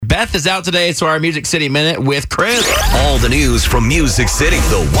Beth is out today, so our Music City Minute with Chris. All the news from Music City.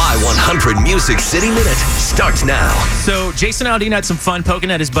 The Y100 Music City Minute starts now. So Jason Aldean had some fun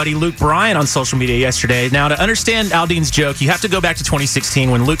poking at his buddy Luke Bryan on social media yesterday. Now, to understand Aldean's joke, you have to go back to 2016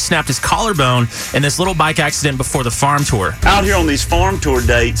 when Luke snapped his collarbone in this little bike accident before the farm tour. Out here on these farm tour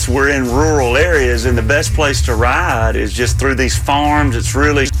dates, we're in rural areas, and the best place to ride is just through these farms. It's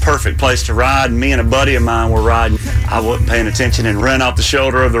really a perfect place to ride. Me and a buddy of mine were riding. I wasn't paying attention and ran off the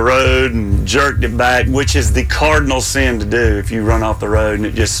shoulder of the road and jerked it back, which is the cardinal sin to do if you run off the road. And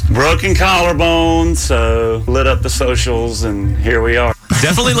it just broken collarbone, so lit up the socials, and here we are.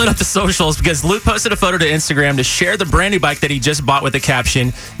 Definitely lit up the socials because Luke posted a photo to Instagram to share the brand new bike that he just bought with the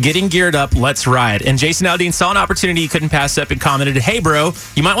caption, "Getting geared up, let's ride." And Jason Aldean saw an opportunity he couldn't pass up and commented, "Hey bro,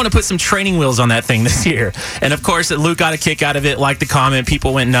 you might want to put some training wheels on that thing this year." And of course, Luke got a kick out of it, liked the comment,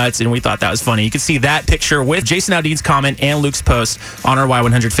 people went nuts, and we thought that was funny. You can see that picture with Jason Aldean's comment and Luke's post on our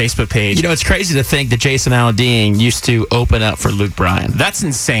Y100 Facebook page. You know, it's crazy to think that Jason Aldean used to open up for Luke Bryan. That's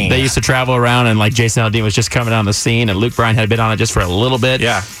insane. They used to travel around, and like Jason Aldean was just coming on the scene, and Luke Bryan had been on it just for a little bit.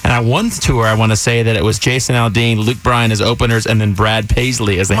 Yeah. And on one tour, I want to say that it was Jason Aldean, Luke Bryan as openers, and then Brad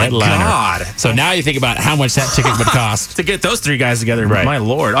Paisley as the headliner. My God. So now you think about how much that ticket would cost. To get those three guys together, right. My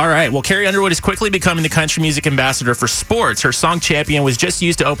Lord. All right, well, Carrie Underwood is quickly becoming the country music ambassador for sports. Her song Champion was just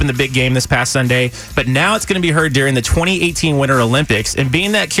used to open the big game this past Sunday, but now it's going to be heard during the 2018 Winter Olympics. And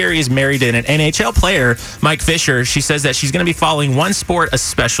being that Carrie is married to an NHL player, Mike Fisher, she says that she's going to be following one sport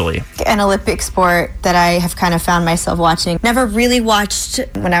especially. An Olympic sport that I have kind of found myself watching, never really watched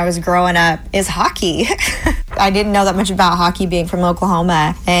when I was growing up, is hockey. I didn't know that much about hockey being from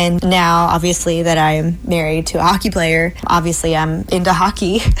Oklahoma, and now obviously that I am married to a hockey player, obviously I'm into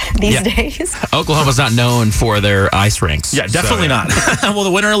hockey these days. Oklahoma's not known for their ice rinks. Yeah, definitely not. Well,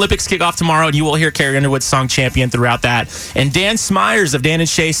 the Winter Olympics kick off tomorrow, and you will hear Carrie Underwood's song Champion throughout that. And Dan Smyers of Dan and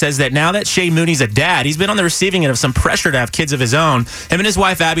Shay says that now that Shay Mooney's a dad, he's been on the receiving end of some pressure to have kids of his own. Him and his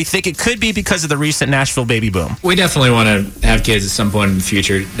wife Abby think it could be because of the recent Nashville baby boom. We definitely want to have kids at some point in the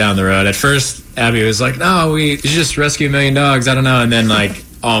future down the road. At first, Abby was like, "No, we should just rescue 1 million dogs." I don't know. And then like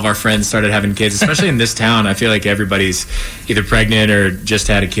all of our friends started having kids, especially in this town. I feel like everybody's either pregnant or just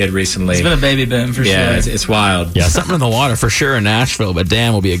had a kid recently. It's been a baby boom for sure. Yeah, it's wild. Yeah, something in the water for sure in Nashville, but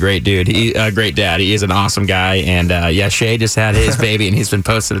Dan will be a great dude. A great dad. He is an awesome guy. And yeah, Shay just had his baby, and he's been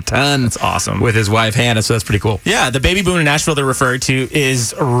posted a ton. That's awesome. With his wife, Hannah, so that's pretty cool. Yeah, the baby boom in Nashville they're referred to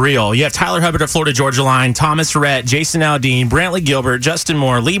is real. You have Tyler Hubbard of Florida Georgia Line, Thomas Rhett, Jason Aldean, Brantley Gilbert, Justin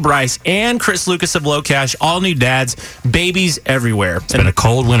Moore, Lee Bryce, and Chris Lucas of Low Cash, all new dads, babies everywhere. It's been a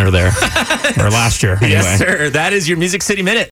cold winter there. Or last year, anyway. Yes, sir. That is your Music City Minute.